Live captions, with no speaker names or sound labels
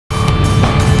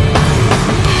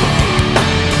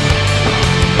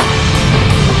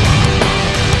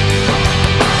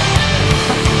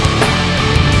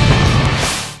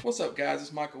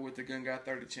Michael with the Gun Guy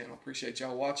 30 channel. Appreciate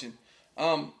y'all watching.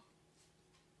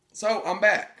 So I'm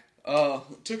back.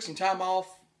 Took some time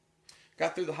off.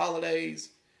 Got through the holidays.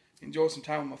 Enjoyed some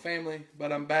time with my family.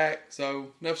 But I'm back.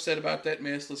 So enough said about that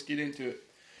mess. Let's get into it.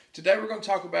 Today we're going to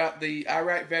talk about the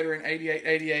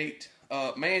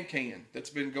Iraqveteran8888 man can that's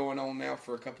been going on now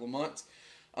for a couple of months.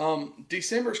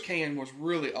 December's can was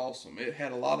really awesome. It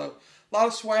had a lot of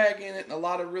swag in it and a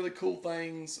lot of really cool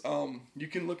things. You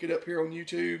can look it up here on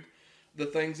YouTube, the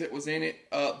things that was in it.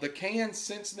 The cans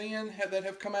since then that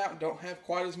have come out don't have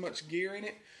quite as much gear in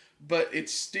it, but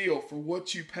it's still, for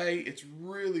what you pay, it's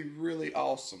really, really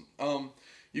awesome.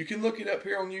 You can look it up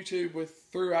here on YouTube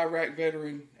through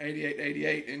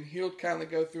Iraqveteran8888, and he'll kind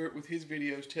of go through it with his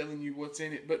videos telling you what's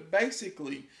in it. But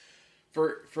basically,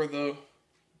 for the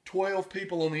 12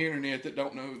 people on the internet that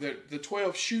don't know, the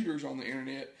 12 shooters on the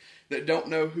internet that don't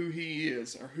know who he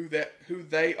is or who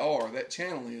they are, that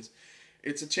channel is.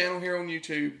 It's a channel here on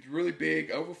YouTube, really big,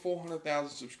 over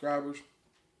 400,000 subscribers.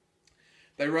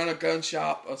 They run a gun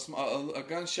shop, a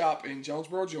gun shop in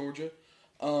Jonesboro, Georgia.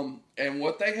 And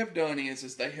what they have done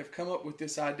is they have come up with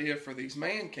this idea for these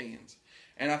man cans.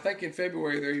 And I think in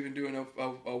February they're even doing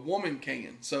a woman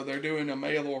can. So they're doing a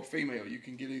male or female. You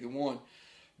can get either one.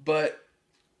 But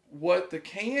what the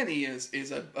can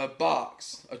is a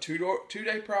box, a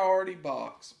two-day priority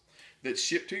box that's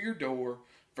shipped to your door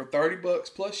for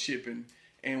 $30 plus shipping.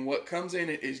 And what comes in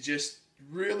it is just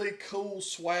really cool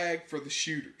swag for the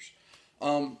shooters.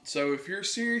 So if you're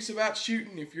serious about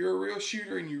shooting, if you're a real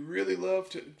shooter and you really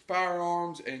love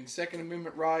firearms and Second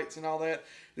Amendment rights and all that,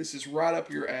 this is right up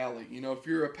your alley. You know, if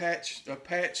you're a patch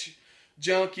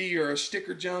junkie or a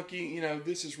sticker junkie, you know,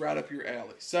 this is right up your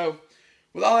alley. So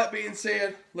with all that being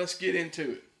said, let's get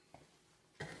into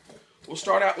it. We'll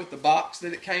start out with the box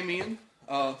that it came in.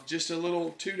 Just a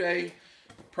little 2-day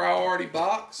priority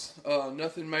box.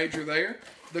 Nothing major there.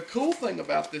 The cool thing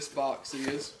about this box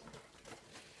is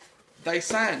they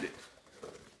signed it.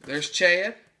 There's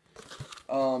Chad.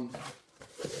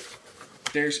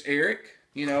 There's Eric.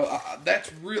 You know,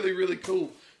 that's really, really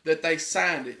cool that they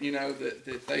signed it. You know,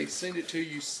 that they send it to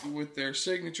you with their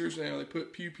signatures. You know, they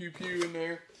put pew, pew, pew in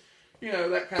there. You know,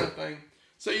 that kind of thing.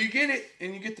 So you get it,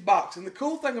 and you get the box. And the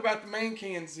cool thing about the man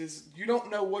cans is you don't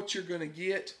know what you're going to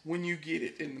get when you get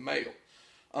it in the mail.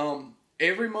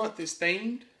 Every month is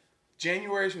themed.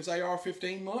 January's was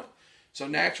AR-15 month. So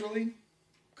naturally,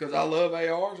 because I love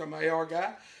ARs, I'm an AR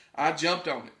guy, I jumped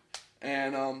on it.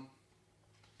 And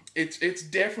it's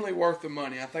definitely worth the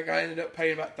money. I think I ended up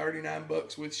paying about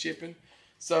 $39 with shipping.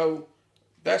 So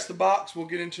that's the box. We'll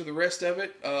get into the rest of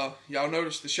it. Y'all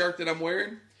notice the shirt that I'm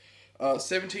wearing.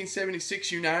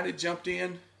 1776 United jumped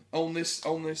in on this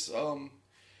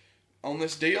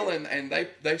deal, and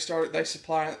they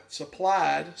supplied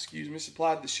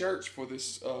the shirts for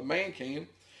this man can.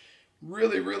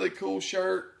 Really, really cool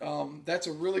shirt. That's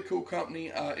a really cool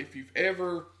company. If you've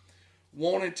ever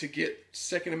wanted to get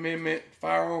Second Amendment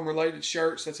firearm related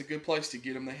shirts, that's a good place to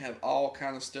get them. They have all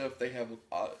kind of stuff. They have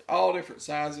all different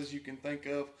sizes you can think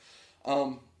of.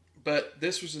 But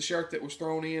this was the shirt that was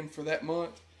thrown in for that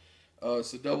month.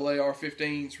 It's a double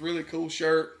AR-15. It's a really cool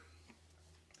shirt.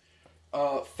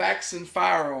 Facts and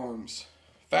Firearms.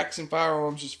 Facts and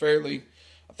Firearms is I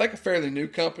think a fairly new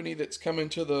company that's come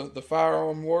into the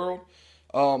firearm world.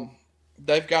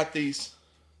 They've got these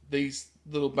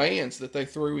little bands that they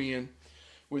threw in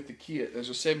with the kit.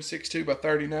 There's a 7.62 by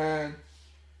 39.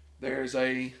 There's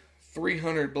a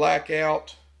 300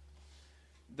 blackout.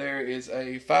 There is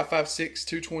a 5.56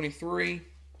 223.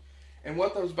 And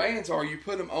what those bands are, you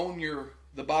put them on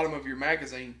the bottom of your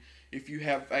magazine if you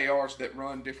have ARs that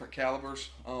run different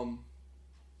calibers. And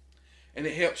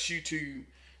it helps you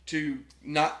to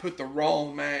not put the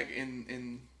wrong mag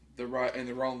in the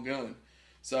wrong gun.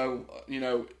 So, you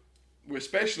know,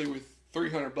 especially with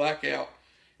 300 blackout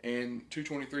and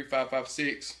 223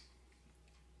 5.56,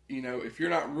 you know, if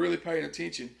you're not really paying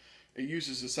attention, it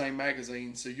uses the same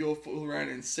magazine, so you'll fool around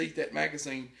and seat that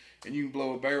magazine and you can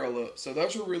blow a barrel up. So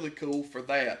those are really cool for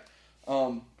that.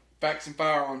 Facts and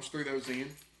Firearms threw those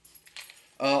in.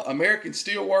 American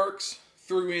Steelworks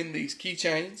threw in these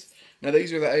keychains. Now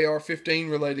these are the AR-15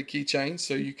 related keychains,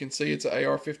 so you can see it's an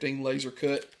AR-15 laser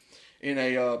cut in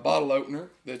a bottle opener.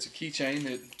 That's a keychain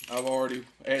that I've already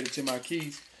added to my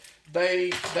keys.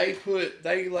 They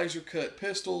laser cut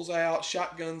pistols out,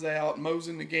 shotguns out,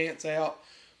 Mosin Nagants out,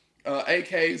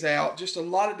 AKs out, just a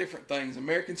lot of different things.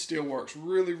 American Steelworks,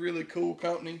 really, really cool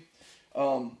company.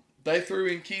 They threw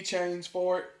in keychains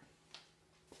for it.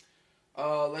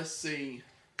 Let's see.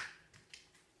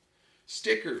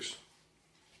 Stickers.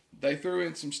 They threw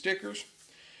in some stickers.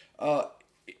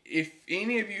 if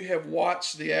any of you have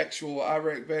watched the actual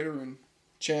Iraq Veteran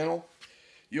channel,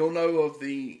 you'll know of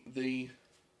the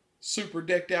super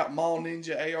decked out Mall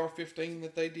Ninja AR-15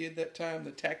 that they did that time,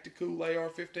 the Tactical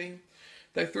AR-15.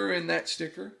 They threw in that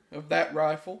sticker of that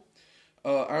rifle.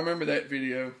 I remember that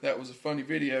video. That was a funny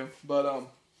video, but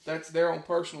that's their own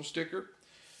personal sticker.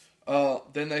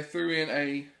 Then they threw in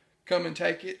a Come and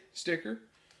Take It sticker.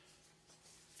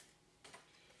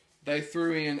 They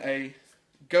threw in a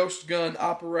Ghost Gun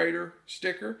Operator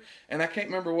sticker, and I can't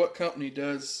remember what company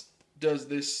does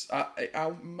this.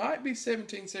 I might be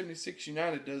 1776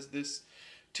 United does this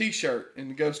T-shirt in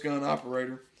the Ghost Gun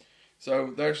Operator.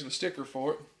 So there's the sticker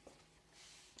for it.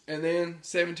 And then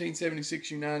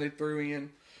 1776 United threw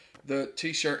in the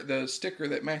T-shirt, the sticker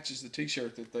that matches the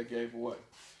T-shirt that they gave away.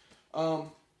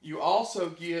 You also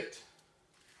get,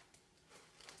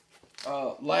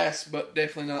 last but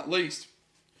definitely not least,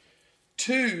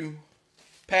 2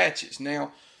 patches.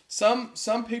 Now,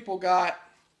 some people got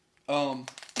some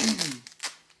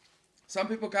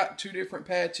people got 2 different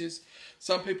patches.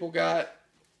 Some people got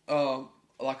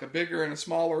like a bigger and a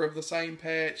smaller of the same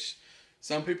patch.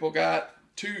 Some people got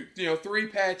 3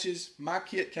 patches. My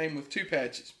kit came with 2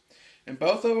 patches, and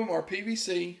both of them are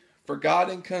PVC for God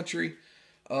and Country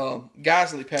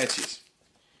Geisley patches.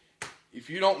 If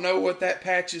you don't know what that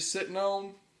patch is sitting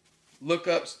on, look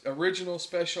up Original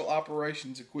Special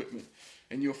Operations Equipment,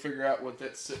 and you'll figure out what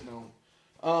that's sitting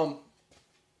on.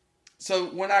 So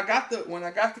when I got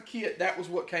the kit, that was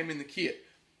what came in the kit.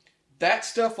 That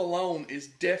stuff alone is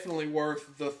definitely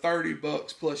worth the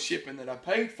 $30 plus shipping that I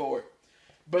paid for it.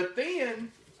 But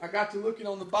then I got to looking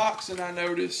on the box and I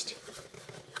noticed,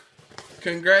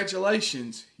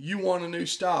 congratulations, you won a new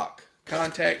stock.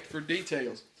 Contact for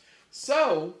details.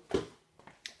 So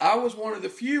I was one of the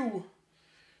few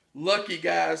lucky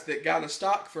guys that got a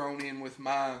stock thrown in with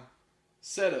my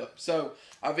setup. So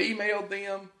I've emailed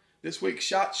them this week's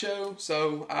SHOT Show,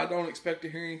 so I don't expect to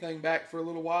hear anything back for a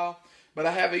little while. But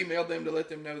I have emailed them to let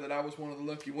them know that I was one of the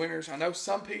lucky winners. I know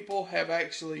some people have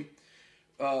actually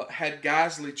had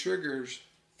Geisley triggers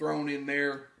thrown in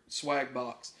their swag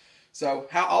box. So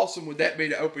how awesome would that be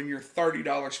to open your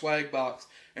 $30 swag box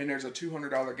and there's a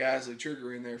 $200 Geisley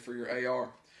trigger in there for your AR.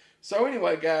 So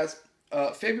anyway, guys,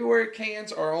 February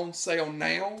cans are on sale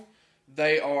now.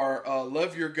 They are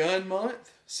Love Your Gun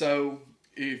Month. So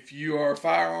if you are a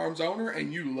firearms owner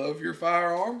and you love your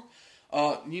firearms,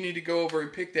 you need to go over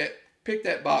and pick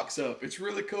that box up. It's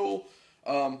really cool.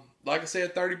 Like I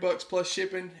said, $30 plus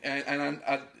shipping, and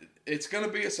it's going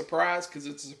to be a surprise because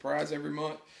it's a surprise every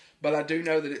month. But I do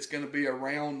know that it's going to be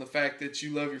around the fact that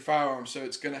you love your firearms, so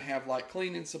it's going to have like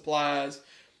cleaning supplies,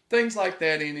 things like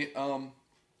that in it.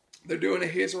 They're doing a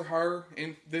his or her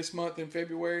in this month in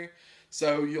February,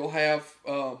 so you'll have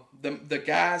the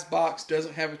guys box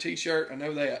doesn't have a T-shirt, I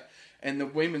know that, and the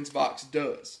women's box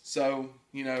does. So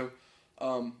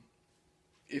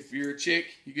if you're a chick,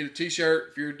 you get a T-shirt.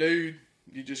 If you're a dude,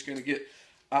 you're just going to get.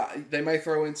 They may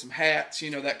throw in some hats,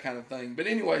 that kind of thing. But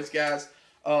anyways, guys.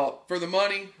 For the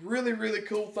money, really, really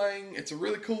cool thing. It's a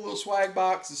really cool little swag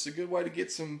box. It's a good way to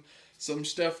get some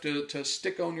stuff to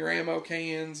stick on your ammo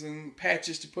cans and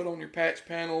patches to put on your patch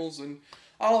panels and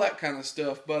all that kind of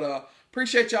stuff. But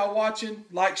appreciate y'all watching.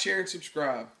 Like, share, and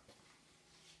subscribe.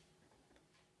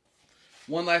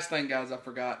 One last thing, guys, I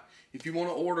forgot. If you want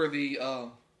to order the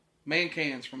man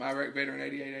cans from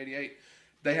Iraqveteran8888,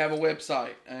 they have a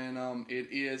website, and it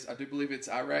is, I do believe it's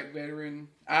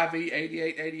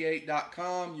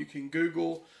Iraqveteran8888.com. You can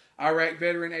Google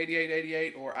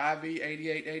Iraqveteran8888 or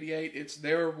IV8888. It's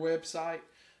their website.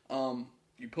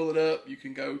 You pull it up, you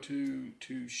can go to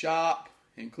shop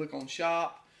and click on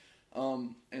shop,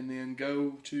 and then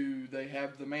go to, they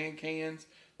have the man cans.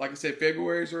 Like I said,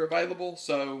 February's are available,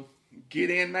 so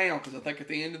get in now, because I think at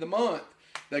the end of the month,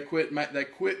 they quit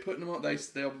putting them up.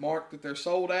 They'll mark that they're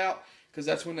sold out, because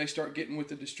that's when they start getting with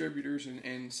the distributors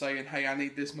and saying, hey, I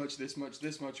need this much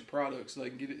of product, so they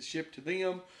can get it shipped to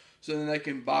them, so then they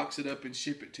can box it up and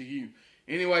ship it to you.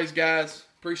 Anyways, guys,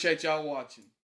 appreciate y'all watching.